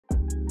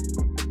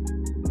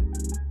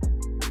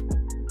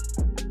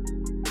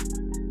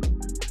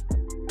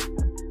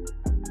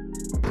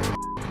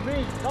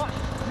That's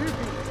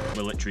stupid.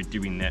 We're literally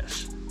doing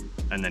this,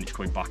 and then it's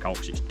coming back out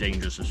because it's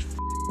dangerous as f.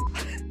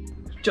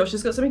 Josh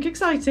has got something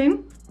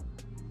exciting.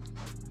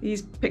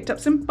 He's picked up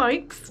some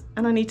bikes,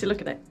 and I need to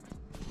look at it.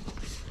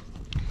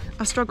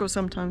 I struggle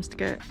sometimes to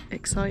get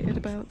excited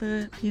about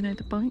the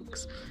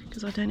bikes,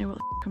 because I don't know what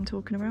the f I'm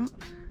talking about.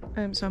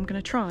 So I'm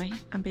going to try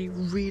and be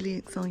really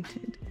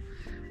excited.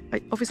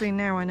 Obviously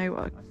now I know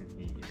what.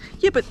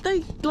 Yeah, but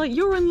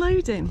you're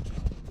unloading.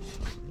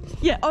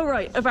 Yeah, all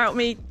right, about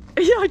me.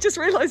 Yeah, I just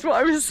realised what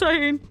I was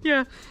saying.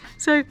 Yeah,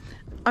 so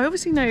I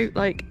obviously know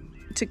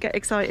to get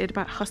excited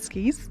about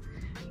Huskies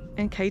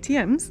and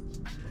KTMs,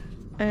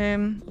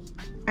 and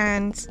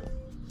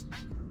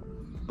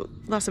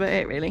that's about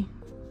it really.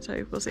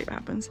 So we'll see what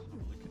happens.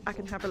 I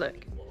can have a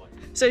look.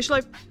 So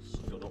shall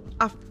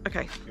I?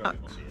 Okay.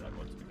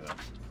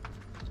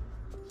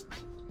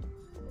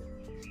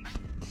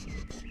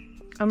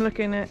 I'm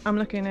looking at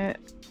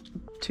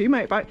 2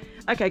 motorbike.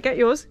 Okay, get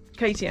yours.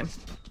 KTM.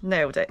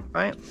 Nailed it,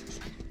 right?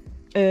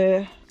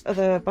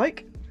 Other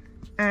bike.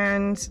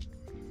 And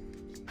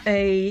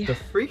the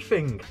free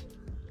thing.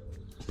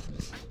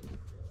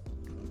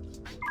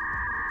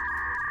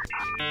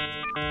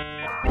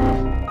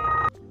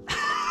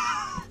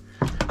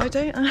 I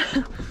don't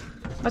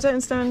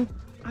understand.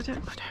 I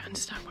don't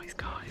understand what he's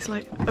got. It's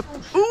like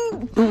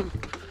ooh.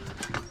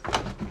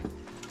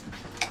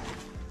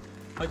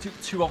 I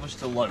took 2 of us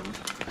to load.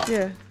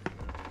 Yeah.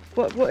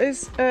 What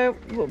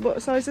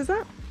size is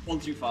that?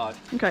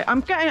 125. Okay,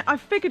 I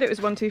figured it was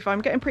 125.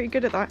 I'm getting pretty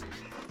good at that.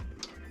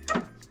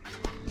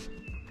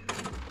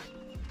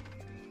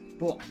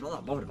 But I'm not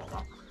that bothered about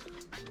that.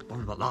 I'm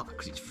bothered about that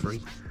because it's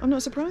free. I'm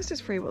not surprised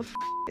it's free. What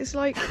the f?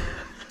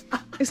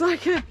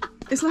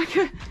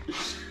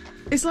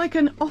 It's like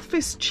an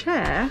office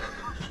chair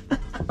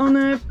on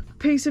a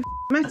piece of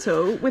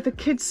metal with a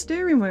kid's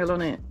steering wheel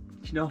on it.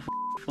 Do you know how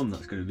fun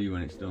that's going to be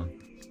when it's done?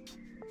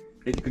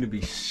 It's going to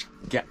be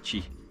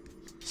sketchy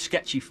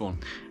fun.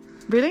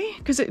 Really?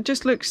 Because it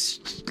just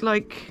looks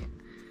like...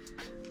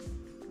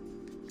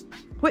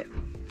 Wait,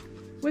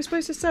 we're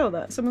supposed to sell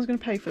that? Someone's going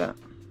to pay for that?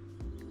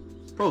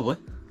 Probably.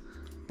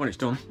 When it's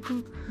done.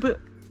 But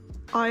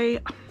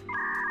I'd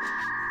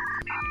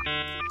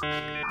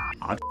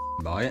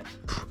buy it.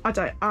 I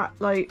don't,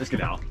 Let's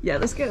get it out. Yeah,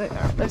 let's get it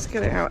out. Let's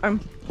get it out.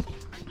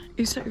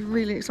 He's so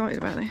really excited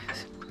about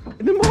this.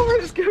 The more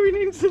it's going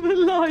into the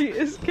light,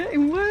 it's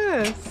getting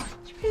worse.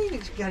 What do you mean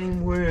it's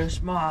getting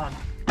worse, man?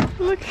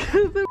 Look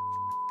at the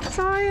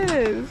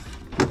tyres.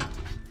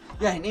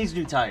 Yeah, it needs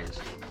new tyres.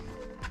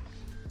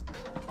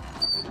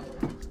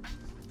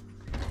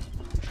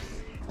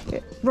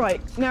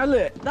 Right, now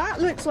look,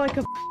 that looks like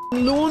a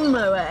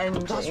lawnmower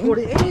engine. That's what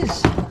it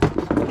is.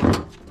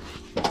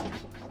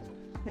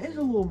 It is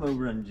a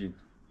lawnmower engine.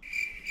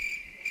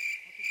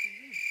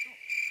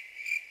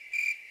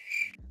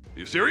 Are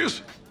you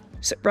serious?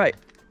 So, right,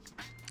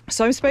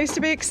 so I'm supposed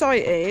to be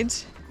excited.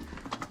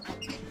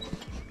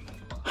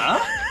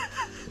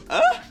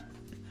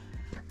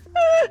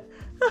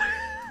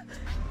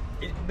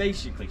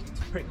 Basically, it's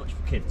pretty much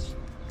for kids,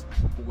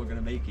 but we're going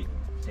to make it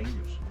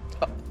dangerous.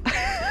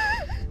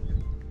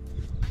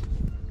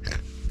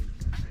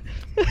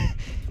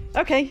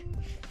 Okay,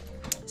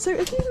 so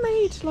have you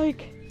made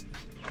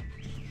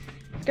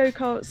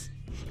go-karts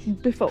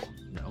before?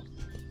 No.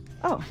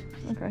 Oh,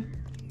 okay.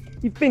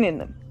 You've been in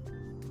them?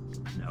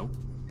 No.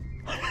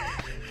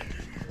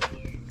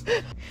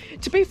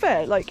 To be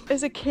fair,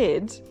 as a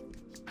kid,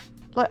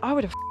 I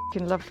would have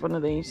f***ing loved one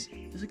of these.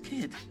 As a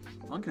kid,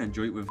 I can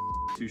enjoy it with a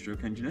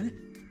 2-stroke engine in it.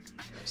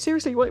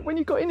 Seriously, when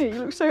you got in it, you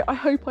looked so... I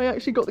hope I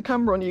actually got the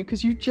camera on you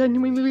because you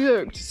genuinely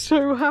looked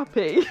so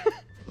happy.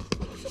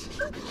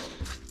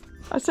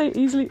 I'd say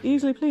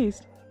easily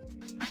pleased.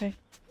 Okay.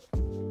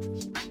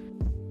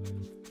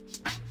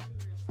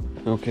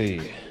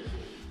 Okay,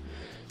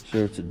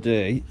 so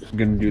today I'm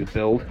going to do the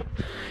build.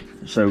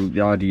 So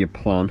the idea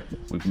plan,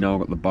 we've now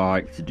got the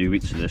bike to do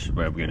it, so this is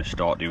where we're going to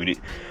start doing it.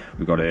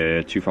 We've got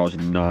a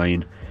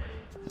 2009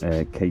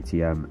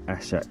 KTM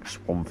SX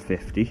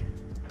 150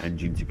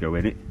 engine to go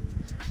in it.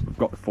 We've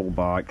got the full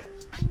bike.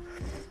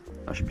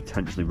 I should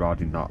potentially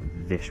riding that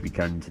this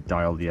weekend to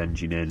dial the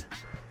engine in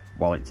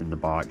while it's in the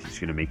bike. It's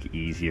going to make it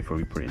easier for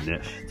me put it in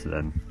this, to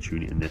then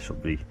tune it in this will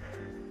be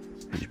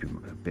just be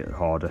a bit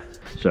harder.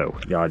 So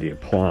the idea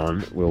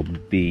plan will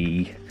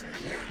be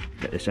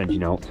get this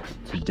engine out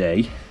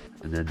today,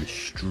 and then the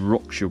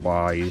structure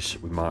wise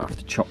we might have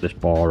to chop this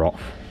bar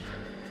off,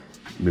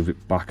 move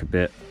it back a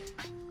bit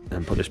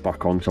and put this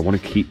back on, because I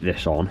want to keep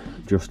this on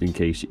just in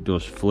case it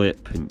does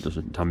flip and it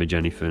doesn't damage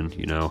anything,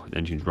 you know, the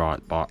engine's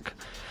right back.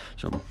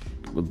 So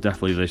we'll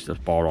definitely list this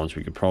bar on, so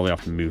we could probably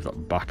have to move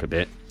that back a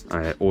bit.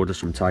 Order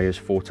some tyres,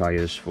 4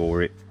 tyres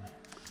for it.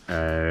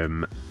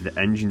 The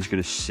engine's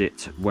going to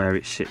sit where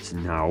it sits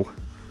now,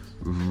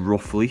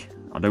 roughly.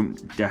 I don't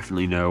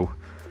definitely know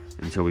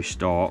until we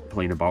start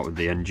playing about with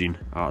the engine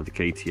out of the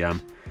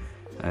KTM,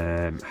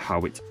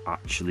 how it's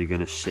actually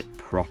going to sit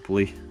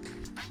properly.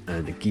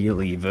 the gear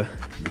lever,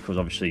 because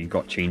obviously you've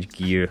got to change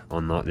gear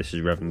on that. This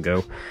is rev and go.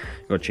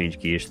 You've got to change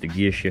gears, so the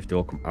gear shifter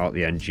will come out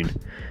the engine.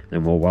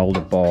 Then we'll weld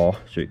a bar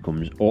so it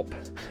comes up,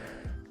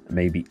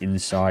 maybe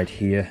inside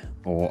here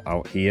or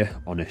out here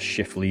on a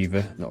shift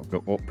lever that'll go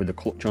up with the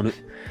clutch on it.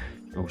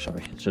 Oh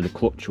sorry, so the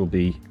clutch will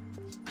be,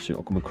 so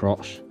it'll come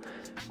across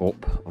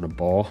up on a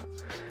bar,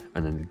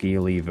 and then the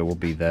gear lever will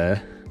be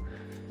there,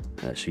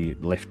 so you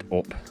lift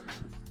up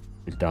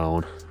and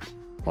down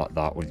like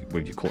that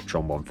with your clutch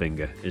on one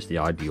finger is the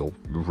ideal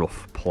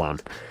rough plan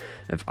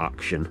of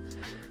action.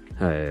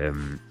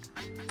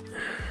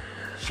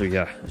 So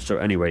yeah, so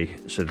anyway,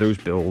 so those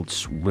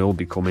builds will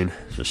be coming,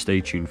 so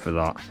stay tuned for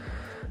that.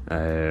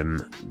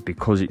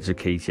 Because it's a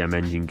KTM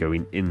engine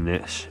going in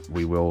this,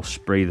 we will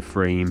spray the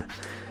frame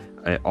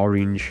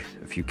orange,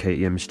 a few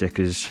KTM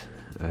stickers,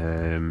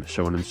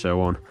 so on and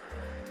so on,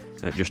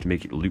 just to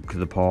make it look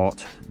the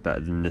part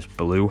better than this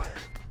blue.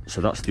 So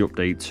that's the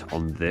update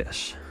on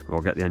this. We'll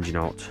get the engine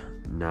out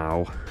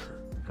now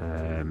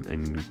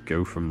and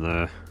go from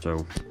there.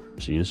 So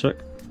see you in a sec.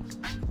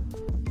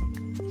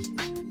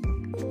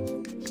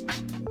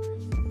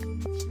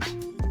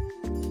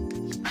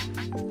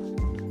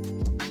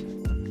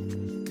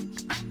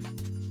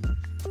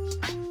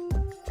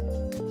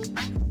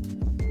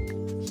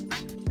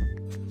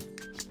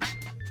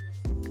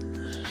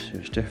 So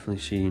it's definitely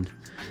seen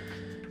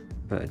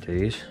better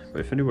days, but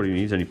if anybody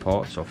needs any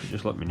parts off it,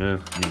 just let me know.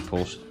 I need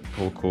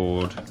pull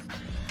cord,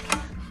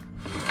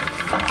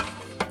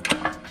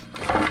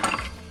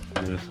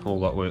 all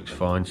that works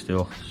fine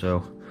still,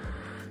 so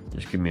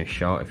just give me a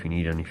shout if you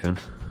need anything.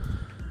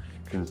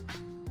 You can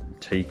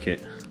take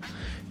it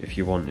if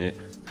you want it.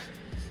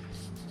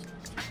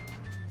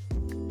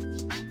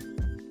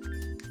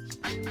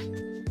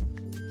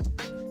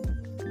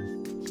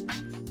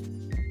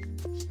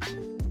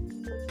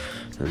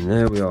 And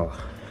there we are,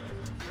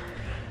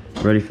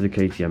 ready for the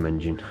KTM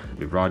engine.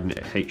 We're riding it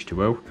at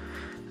H2O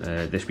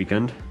this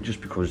weekend,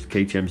 just because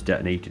KTM's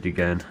detonated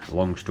again.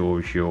 Long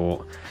story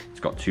short, it's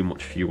got too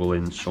much fuel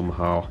in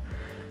somehow.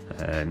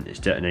 It's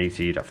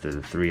detonated after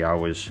the 3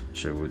 hours,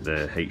 so with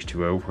the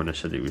H2O, when I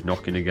said it was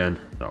knocking again,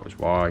 that was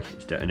why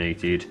it's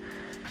detonated.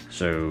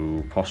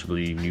 So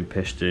possibly new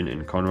piston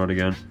in Conrad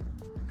again.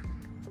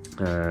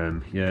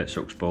 Yeah, it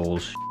sucks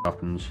balls,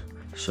 happens.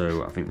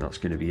 So I think that's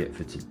going to be it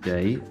for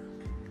today.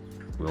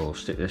 We'll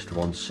stick this to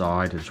one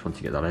side. I just want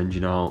to get that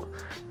engine out,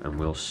 and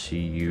we'll see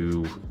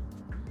you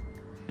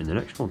in the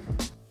next one.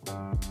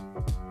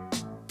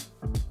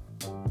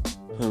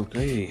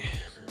 Okay,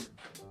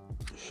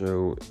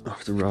 so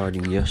after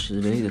riding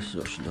yesterday, this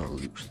is what it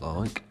looks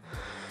like.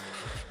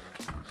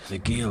 The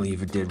gear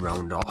lever did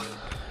round off.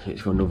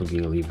 It's got another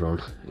gear lever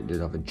on. It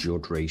did have a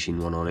Judd Racing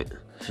one on it.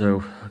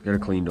 So I'll get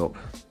it cleaned up,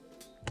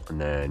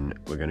 and then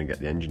we're going to get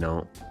the engine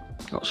out.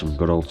 Got some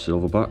good old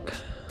Silverback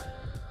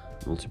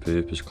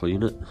multi-purpose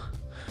cleaner.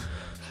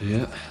 So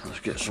yeah, let's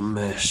get some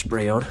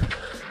spray on.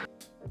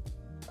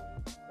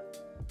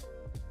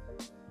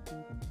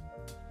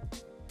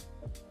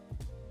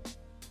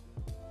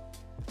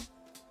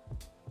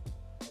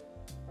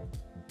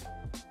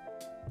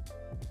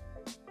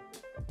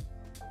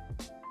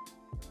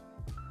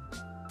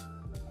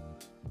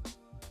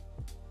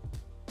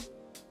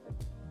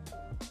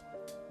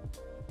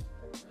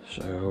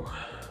 So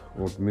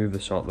we'll move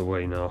this out of the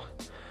way now.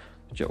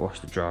 Jet wash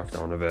the drive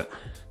down a bit.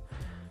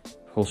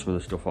 Pull some of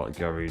the stuff out of the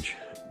garage,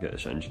 get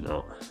this engine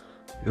out.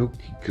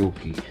 Okie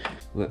dokie.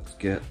 Let's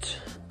get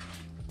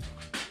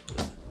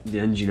the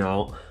engine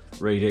out,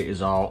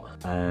 radiators out,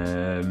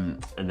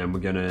 and then we're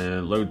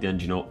gonna load the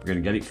engine up. We're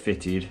gonna get it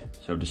fitted.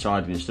 So I've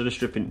decided, instead of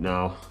stripping it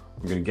now,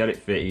 we're gonna get it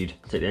fitted,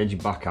 take the engine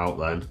back out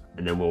then,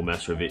 and then we'll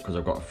mess with it, because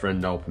I've got a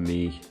friend helping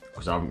me,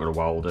 because I haven't got a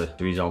welder,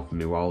 so he's helping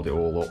me weld it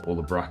all up, all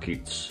the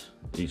brackets.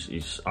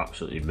 He's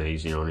absolutely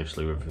amazing,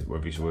 honestly,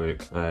 with his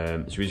work.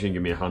 So he's gonna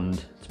give me a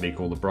hand to make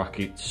all the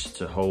brackets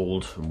to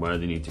hold and where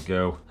they need to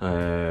go,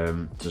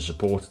 to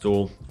support it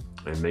all,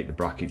 and make the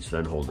brackets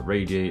then hold the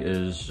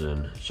radiators,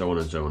 and so on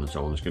and so on and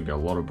so on. There's gonna be a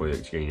lot of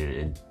work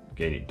getting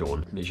it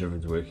done, make sure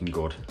everything's working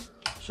good.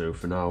 So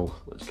for now,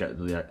 let's get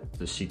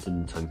the seat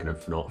and tank and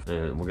everything off.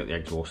 We'll get the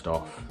exhaust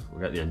off,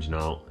 we'll get the engine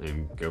out,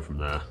 and go from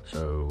there.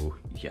 So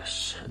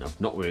yes, and I've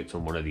not worked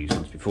on one of these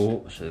ones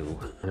before, so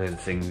I know the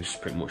thing's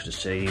pretty much the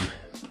same,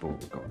 but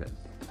we've got to get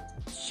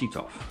the seat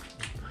off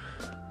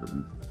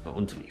and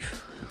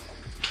underneath.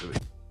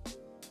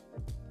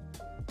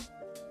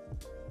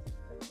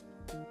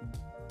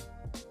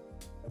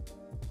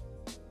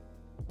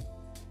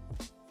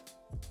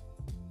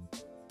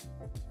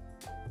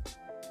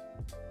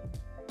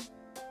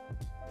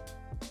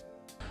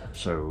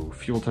 So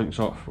fuel tank's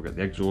off, we'll get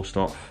the exhaust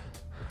off,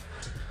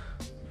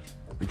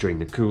 we drain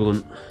the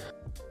coolant.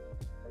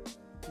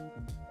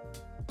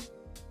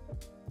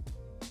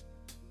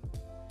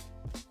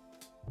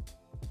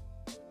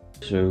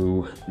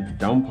 So the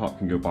downpipe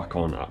can go back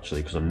on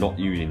actually, because I'm not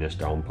using this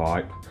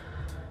downpipe.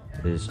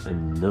 There's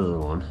another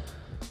one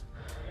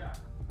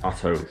at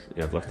home.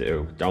 Yeah, I've left it at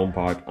home.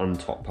 Downpipe and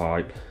top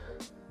pipe.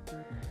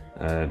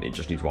 It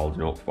just needs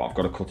welding up, but I've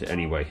got to cut it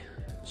anyway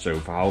So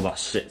for how that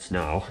sits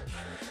now,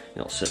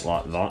 it'll sit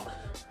like that,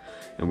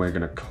 and we're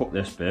going to cut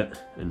this bit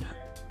and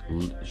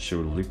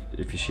show,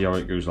 if you see how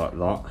it goes like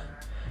that,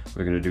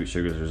 we're going to do it so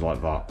it goes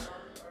like that.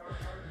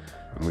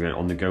 And we're going to,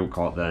 on the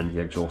go-kart then,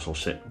 the exhaust will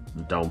sit,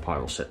 the down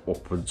pipe will sit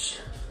upwards,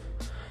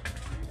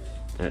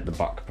 the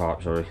back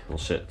pipe, sorry, will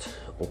sit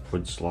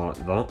upwards like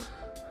that,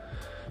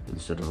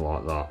 instead of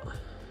like that.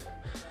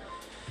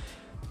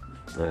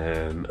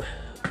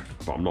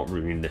 But I'm not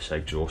ruining this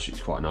exhaust,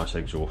 it's quite a nice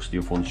exhaust. The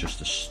other one's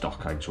just a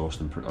stock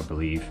exhaust, I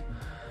believe.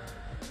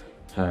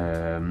 So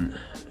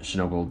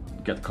now we'll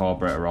get the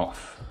carburetor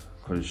off,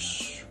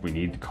 because we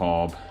need the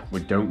carb.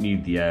 We don't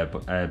need the air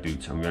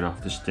boot. I'm going to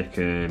have to stick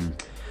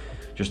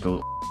just a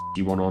little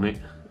one on it,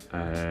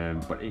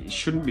 but it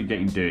shouldn't be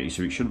getting dirty,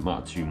 so it shouldn't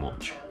matter too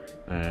much.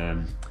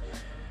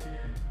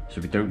 So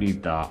we don't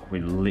need that.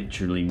 We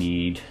literally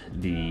need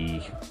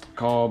the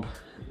carb,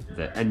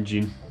 the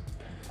engine,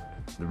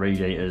 the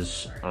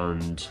radiators,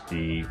 and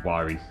the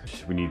wiring.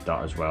 We need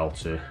that as well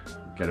to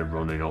get it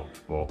running up,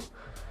 but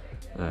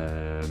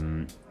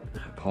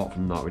apart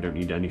from that, we don't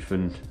need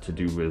anything to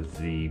do with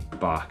the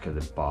back of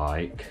the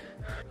bike.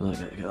 Let's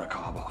get that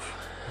carb off.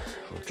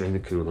 We'll drain the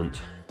coolant.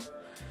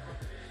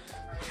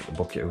 Put the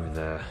bucket over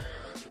there.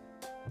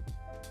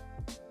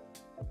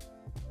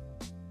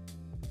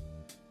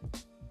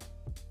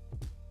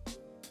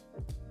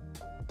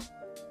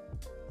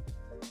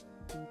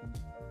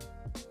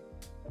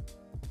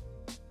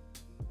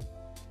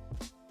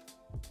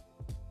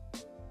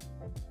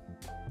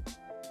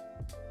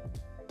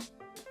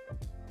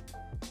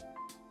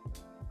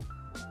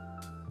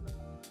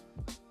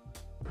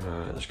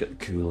 Right, let's get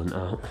the coolant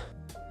out.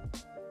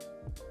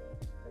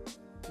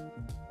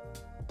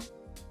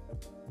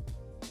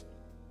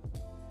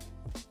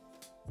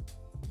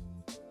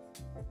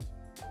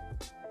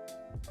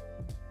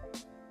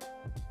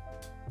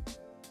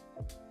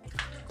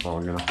 Oh,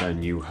 I'm going to have to get a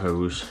new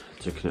hose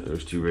to connect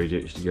those two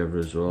radiators together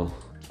as well.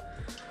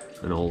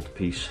 An old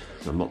piece.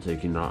 I'm not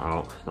taking that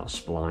out, that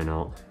spline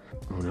out.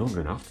 Oh no, I'm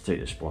going to have to take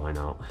the spline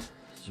out.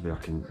 So maybe I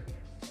can...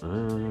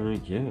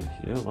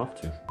 yeah, I'll have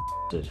to.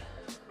 Did.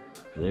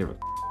 They were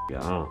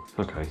get out.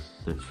 Okay,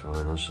 that's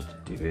fine, I'll just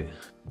have to do it.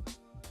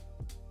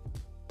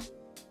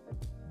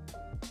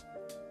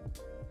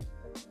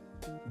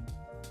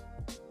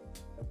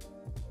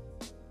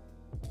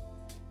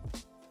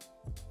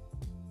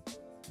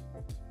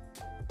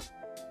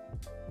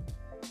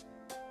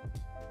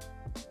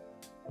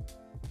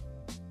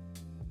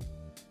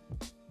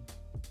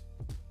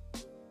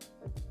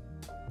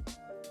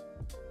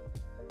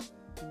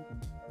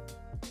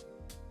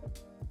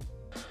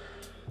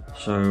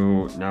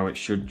 So now it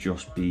should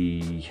just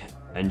be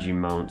engine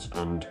mount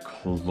and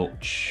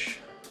clutch.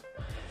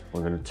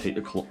 We're going to take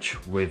the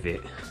clutch with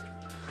it.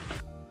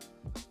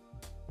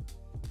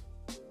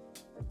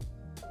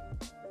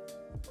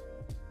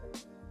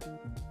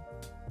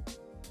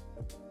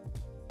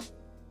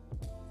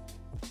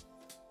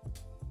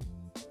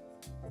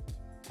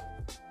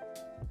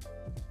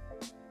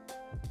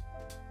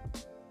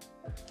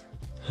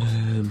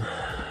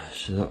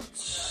 So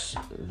that's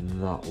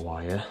that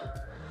wire.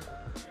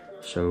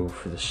 So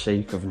for the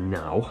sake of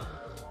now,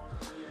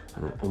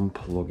 I'm going to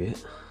unplug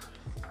it.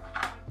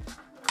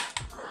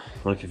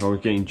 Like if I was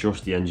getting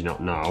just the engine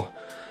out now,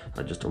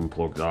 I'd just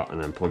unplug that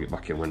and then plug it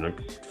back in when I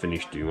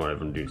finish doing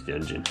whatever I'm doing to the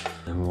engine.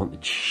 Then we want the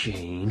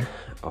chain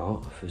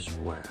off as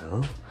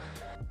well.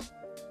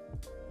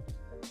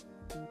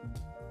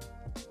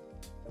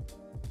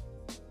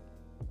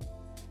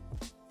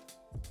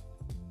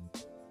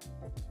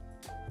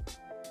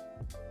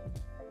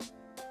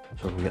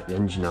 So I can get the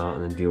engine out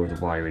and then deal with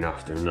the wiring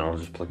after, and then I'll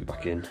just plug it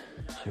back in.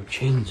 So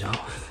chain's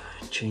off.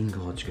 Chain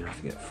guard's gonna have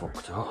to get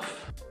fucked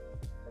off.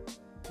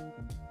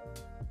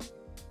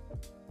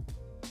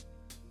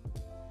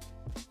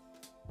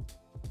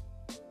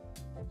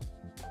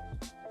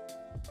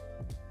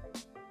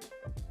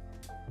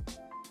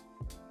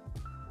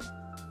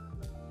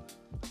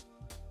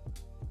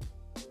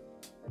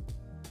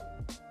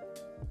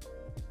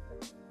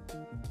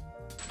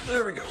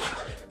 There we go.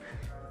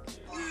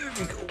 There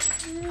we go.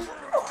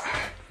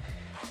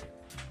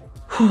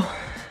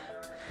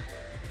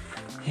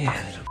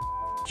 Yeah, little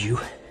you.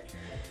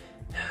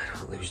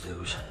 Don't lose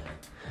those.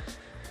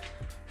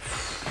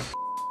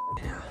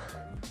 Yeah.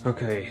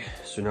 Okay,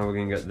 so now we're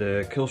gonna get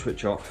the kill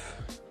switch off,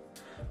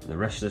 and the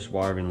rest of this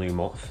wiring loom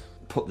off.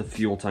 Put the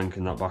fuel tank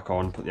and that back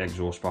on, put the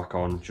exhaust back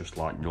on, just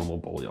like normal,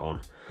 bolt it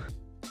on.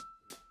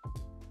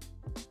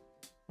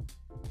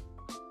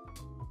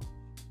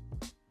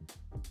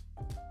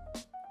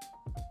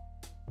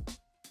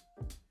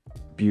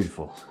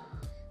 Beautiful.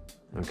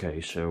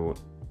 Okay, so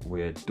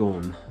we're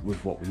done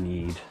with what we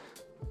need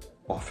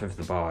off of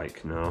the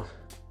bike now.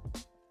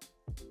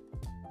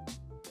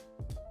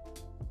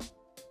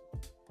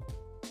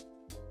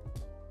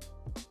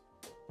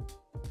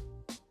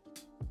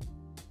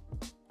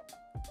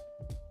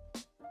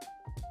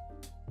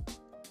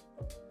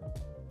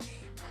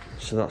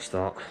 So that's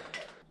that.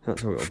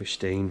 That's how it'll be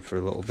staying for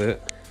a little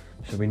bit.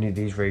 So we need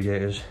these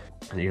radiators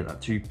And you get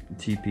that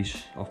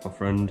T-piece off my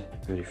friend.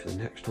 Ready for the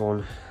next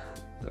one.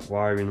 The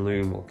wiring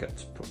loom I'll get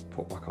to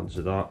put back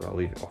onto that, but I'll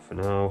leave it off for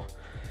now.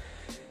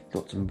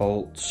 Nuts and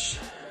bolts.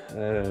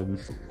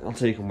 I'll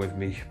take them with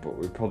me, but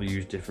we'll probably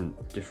use different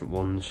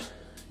ones,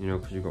 you know,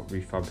 because we've got to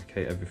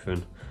refabricate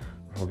everything.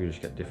 We'll probably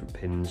just get different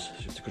pins.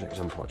 So it's a good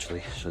example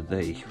actually. So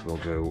they will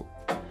go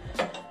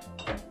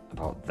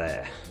about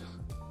there.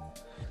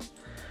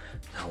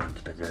 That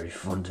one's been very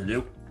fun to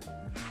do.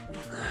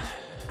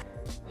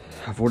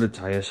 I've ordered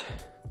tyres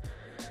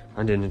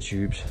and inner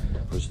tubes,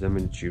 because them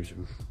inner tubes are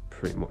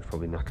pretty much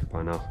probably knackered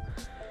by now,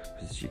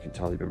 because you can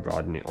tell they've been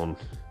riding it on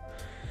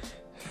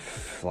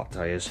flat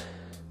tyres.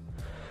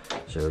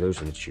 So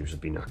those inner tubes have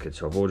been knackered.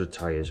 So I've ordered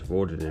tyres, I've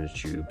ordered inner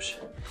tubes.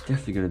 It's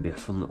definitely going to be a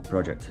fun little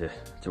project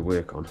to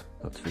work on,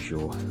 that's for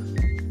sure.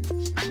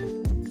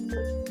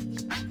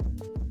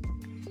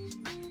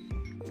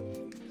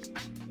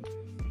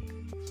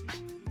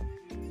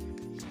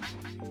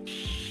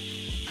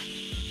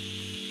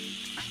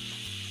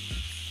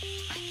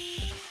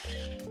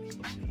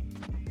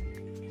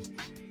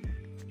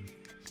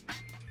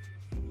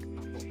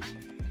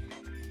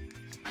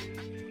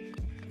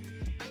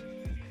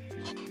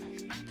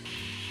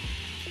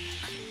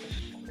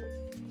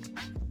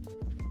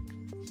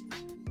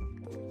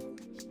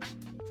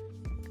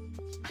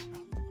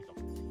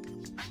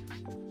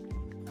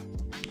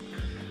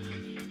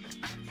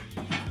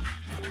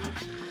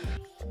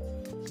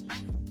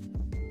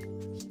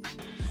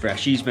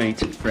 Freshies, mate,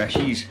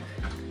 freshies.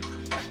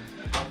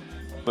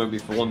 Won't be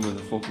for long with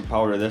the fucking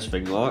power of this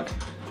thing, like.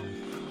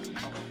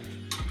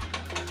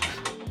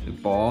 The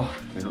bar,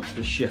 going up to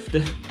the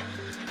shifter.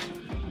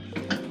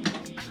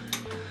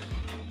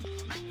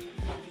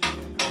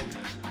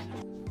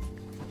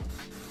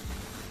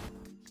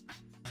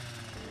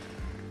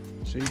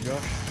 See,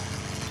 Josh?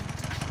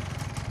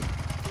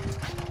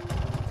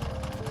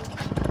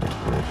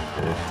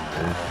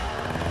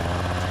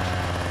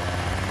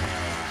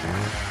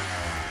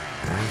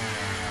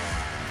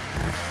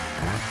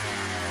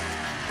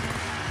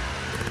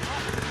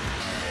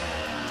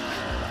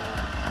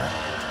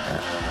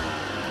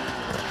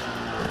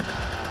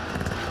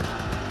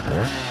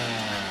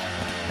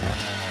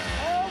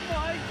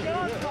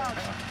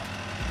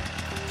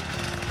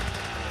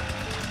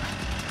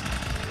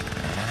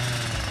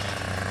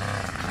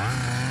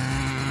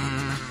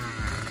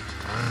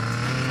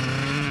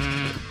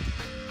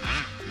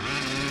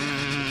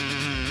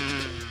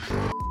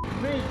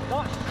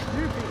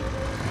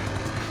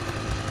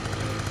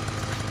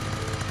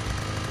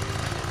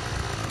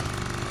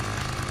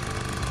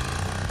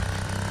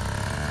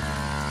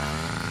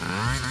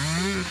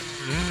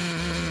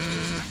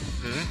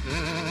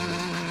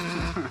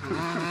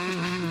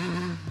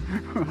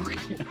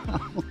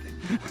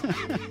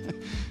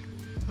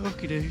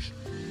 Okie doos.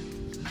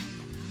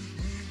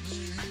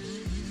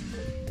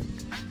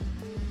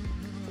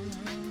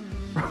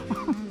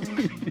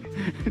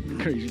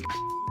 Crazy.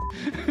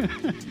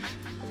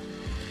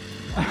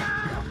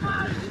 Oh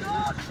my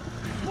god!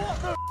 What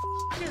the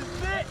f is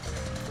this?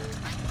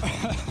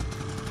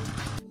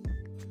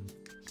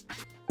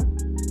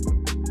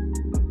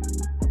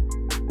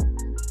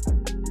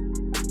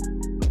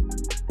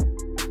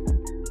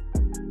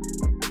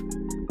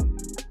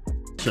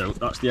 So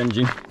that's the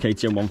engine,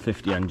 KTM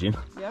 150 engine.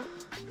 Yeah.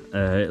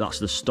 That's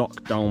the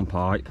stock down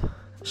pipe,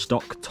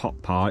 stock top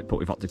pipe, but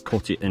we've had to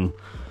cut it and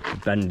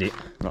bend it.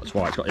 That's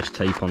why it's got this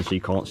tape on, so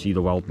you can't see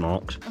the weld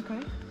marks. Okay.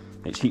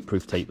 It's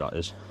heat-proof tape, that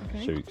is,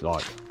 Okay. so it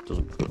like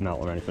doesn't melt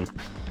or anything.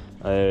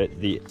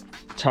 The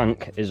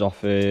tank is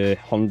off a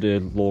Honda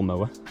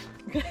lawnmower.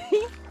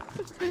 Okay.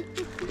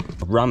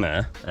 Ram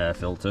air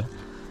filter.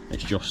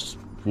 It's just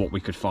what we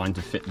could find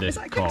to fit the Is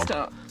that a car.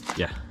 kickstart?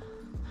 Yeah,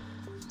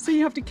 So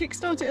you have to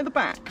kickstart it at the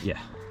back? yeah.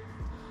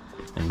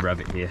 And rev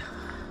it here.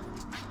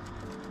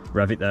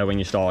 Rev it there when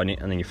you're starting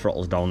it, and then your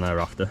throttle's down there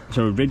after.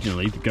 So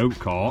originally the goat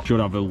kart should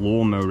have a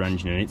lawnmower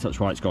engine in it. That's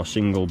why it's got a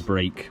single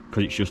brake,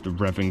 because it's just a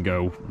rev and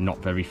go, not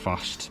very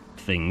fast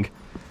thing.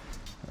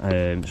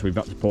 So we've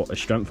got to put a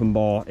strengthen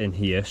bar in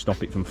here,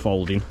 stop it from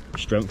folding.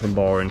 Strengthen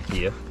bar in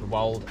here.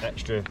 Weld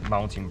extra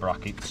mounting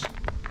brackets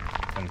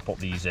and put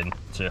these in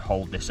to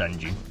hold this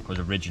engine, because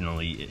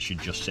originally it should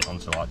just sit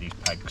onto like these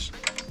pegs.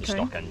 The Okay.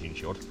 stock engine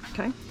should.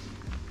 Okay.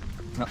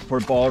 Have to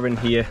put a bar in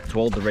here to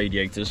hold the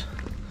radiators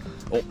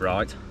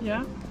upright.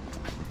 Yeah.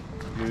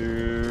 We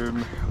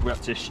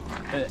have to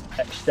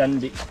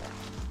extend it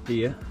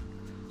here,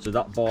 so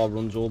that bar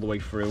runs all the way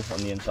through on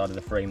the inside of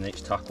the frame, and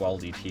it's tack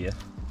welded here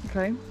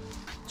Okay.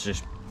 to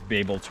just be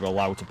able to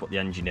allow to put the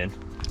engine in.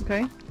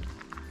 Okay.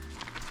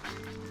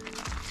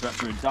 So we have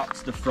to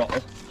adapt the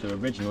throttle. So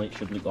originally it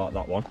should look like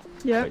that one.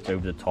 Yeah. It's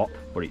over the top,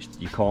 but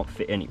you can't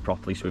fit in it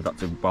properly, so we've had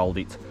to weld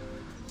it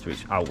so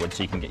it's outward,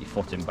 so you can get your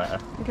foot in better.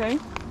 Okay.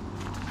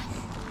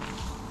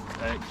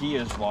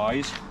 Gears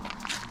wise,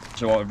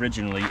 so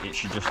originally it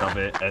should just have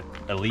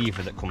a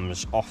lever that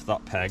comes off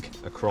that peg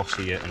across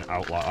here and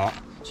out like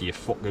that, so your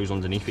foot goes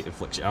underneath it and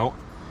flicks it out.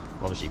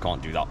 Obviously you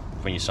can't do that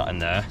when you're sat in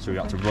there, so we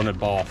have to run a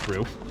bar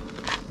through,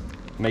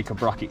 make a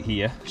bracket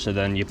here, so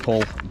then you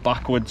pull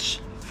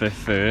backwards for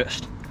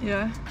first.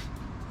 Yeah.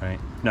 Right.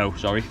 No,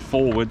 sorry,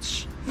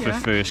 forwards for Yeah.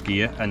 first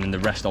gear, and then the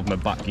rest of them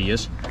are back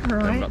gears. Right.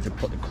 And we've got to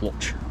put the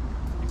clutch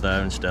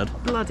there instead.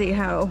 Bloody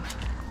hell.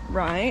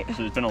 Right. So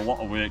there's been a lot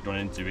of work done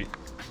into it.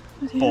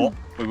 Bloody But hell.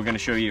 we were going to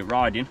show you it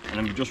riding, and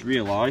then we just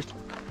realised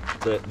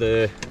that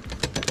the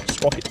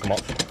sprocket's come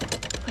off.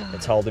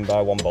 It's held in by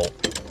one bolt.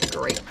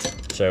 Great.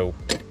 So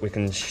we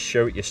can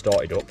show it you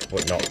started up,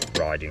 but not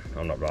riding.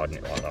 I'm not riding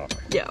it like that.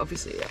 Yeah,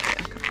 obviously, yeah.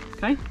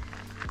 Okay.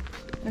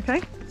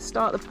 Okay,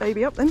 start the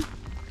baby up then.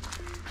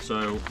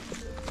 So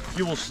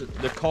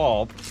the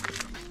carb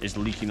is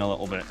leaking a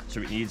little bit,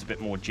 so it needs a bit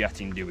more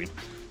jetting doing.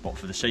 But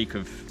for the sake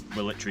of,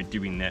 we're literally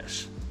doing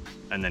this,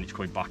 and then it's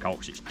coming back out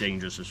because it's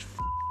dangerous as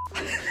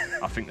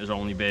I think there's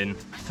only been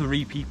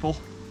 3 people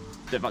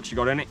that have actually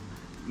got in it.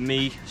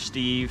 Me,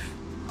 Steve,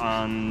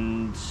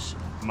 and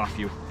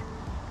Matthew.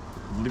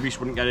 Lewis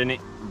wouldn't get in it,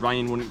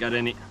 Ryan wouldn't get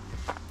in it.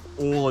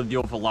 All of the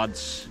other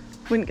lads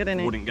Wouldn't get in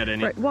it. wouldn't get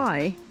in Right, it.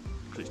 why?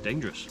 Because it's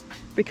dangerous.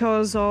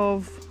 Because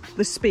of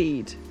the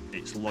speed.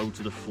 It's low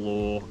to the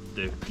floor,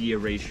 the gear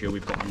ratio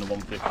we've got on the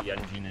 150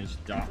 engine is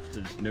daft,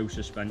 there's no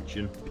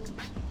suspension.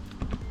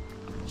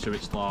 So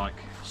it's like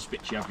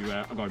spitchy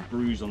everywhere. I've got a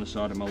bruise on the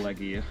side of my leg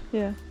here.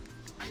 Yeah.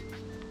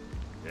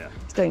 Yeah,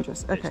 It's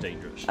dangerous. Okay. it's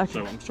dangerous. Okay.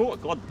 So I'm sort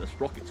of glad that the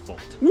sprocket's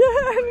fucked.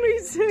 Yeah, me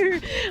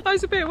too. I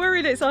was a bit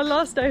worried. It's our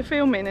last day of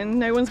filming and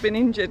no one's been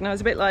injured, and I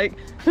was a bit like,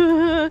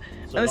 and the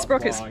that's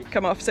sprockets why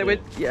come off. So the we're,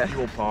 yeah.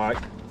 fuel pipe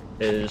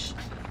is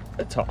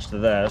attached to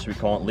there, so we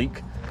can't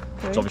leak.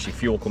 Okay. So obviously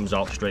fuel comes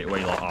out straight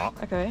away like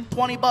that. Okay.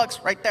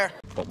 $20 right there.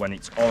 But when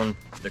it's on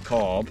the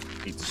carb,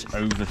 it's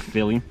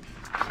overfilling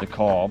the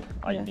carb.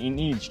 Yeah. It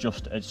needs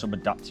just some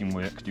adapting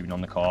work doing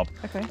on the carb.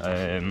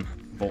 Okay.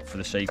 But for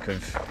the sake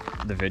of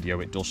the video,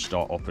 it does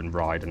start up and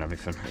ride and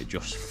everything. It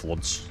just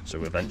floods,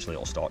 so eventually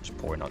it'll start just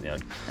pouring out the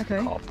end. Okay.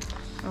 Carb.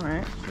 All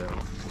right. So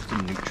just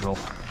in neutral.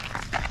 So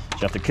you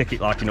have to kick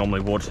it like you normally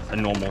would a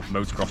normal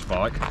motocross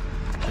bike.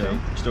 So Okay.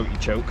 still get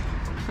your choke.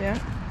 Yeah.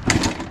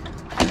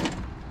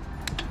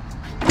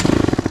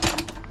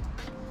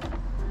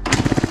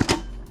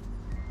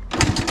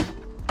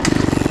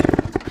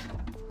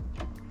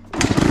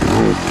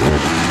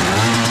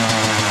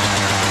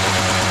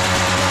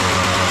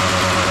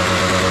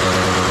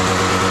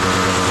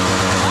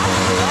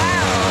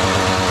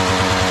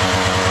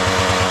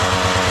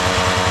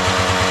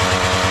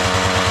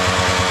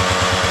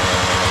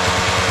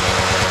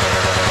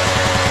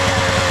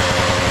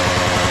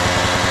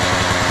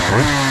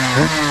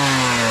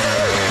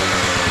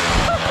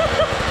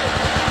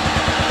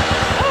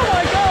 Oh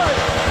my god!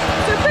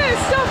 There's a bit of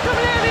stuff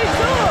coming out of the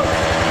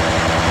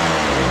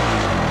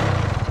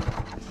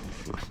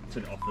exhaust.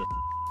 Turn it off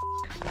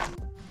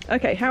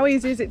Okay, how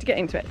easy is it to get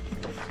into it?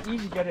 It's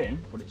easy to get in,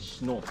 but it's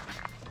snug.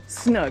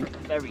 Snug.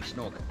 Very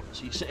snug.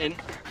 So you sit in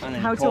and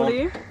then How you tall are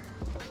can't-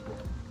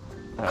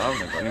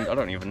 you? I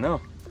don't even know.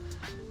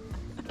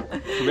 So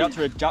we had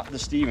to adjust the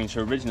steering.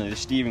 So originally the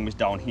steering was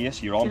down here,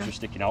 so your arms Yeah. were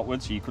sticking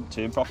outwards, so you couldn't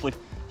turn properly.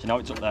 So now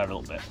it's up there a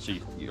little bit, so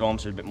your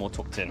arms are a bit more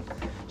tucked in.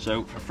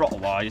 So for throttle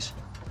wise,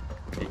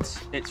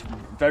 it's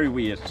very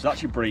weird. So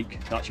that's your brake,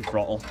 that's your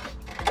throttle.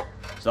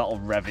 So that'll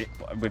rev it.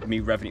 But with me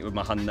revving it with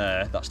my hand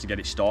there, that's to get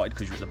it started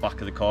because you're at the back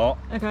of the cart.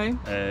 Okay.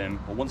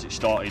 But once it's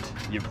started,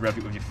 you rev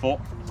it with your foot,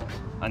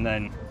 and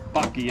then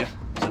back gear.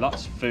 So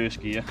that's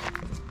first gear.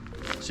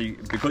 So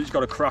because it's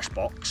got a crash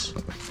box,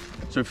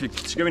 so if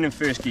it's going in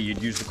first gear,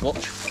 you'd use the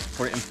clutch,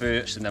 put it in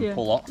first, and then Yeah.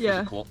 pull off Yeah.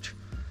 with the clutch.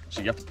 So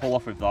you have to pull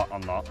off with that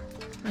and that.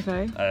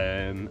 Okay.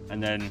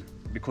 And then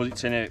because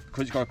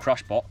it's got a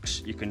crash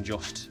box, you can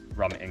just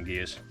ram it in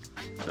gears.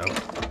 So, I don't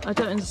so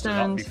that'd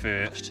understand. be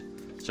first.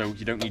 So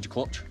you don't need your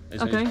clutch.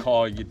 As Okay. in a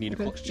car, you'd need a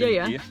Okay. clutch Yeah, change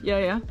yeah. gear. Yeah,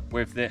 yeah.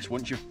 With this,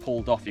 once you've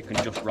pulled off, you can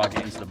just rag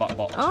it into the back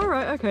box. All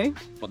right. Okay.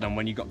 But then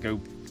when you got to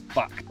go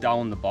back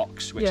down the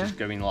box, which Yeah. is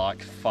going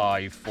like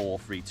 5, 4,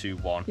 3, 2,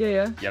 1, Yeah,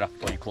 yeah. you'd have to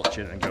put your clutch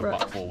in and go Right.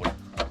 back forward.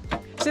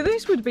 So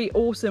this would be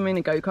awesome in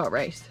a go-kart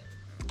race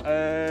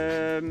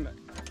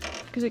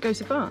because it goes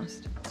so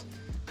fast.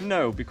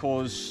 No,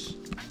 because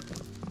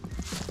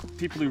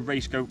people who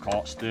race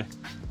go-karts,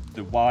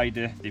 they're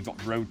wider, they've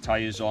got road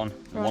tyres on,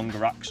 Right.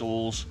 longer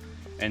axles,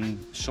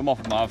 and some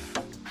of them have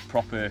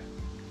proper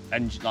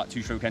engine, like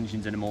two-stroke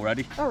engines in them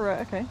already. Oh right.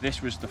 Okay.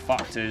 This was the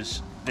fact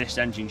is, this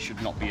engine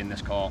should not be in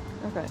this car.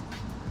 Okay.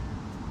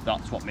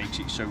 That's what makes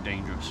it so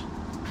dangerous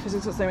Because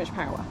it's got so much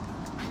power.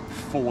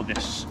 for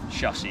this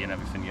chassis and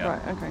everything, yeah.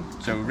 Right. Okay.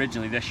 So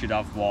originally this should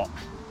have what?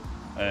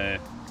 A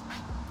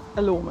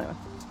lawnmower.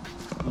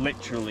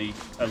 Literally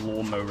a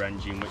lawnmower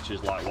engine, which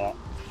is like what?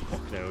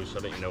 Fuck knows, I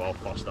don't even know how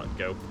fast that'd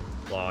go.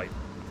 Like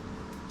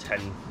 10,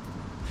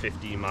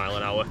 15 mile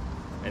an hour.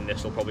 And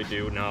this will probably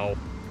do now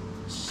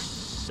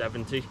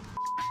 70.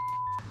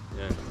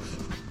 Yeah.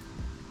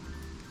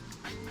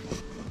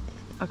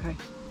 Okay.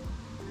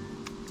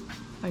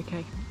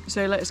 Okay.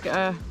 So let's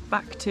get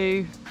back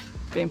to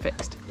being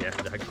fixed. Yeah,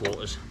 the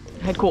headquarters.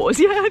 Headquarters.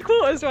 Yeah,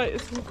 headquarters.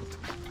 Right.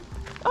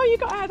 Oh, you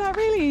got out of that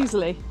really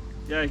easily.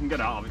 Yeah, you can get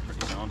out of it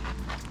pretty sound.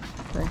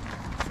 Okay.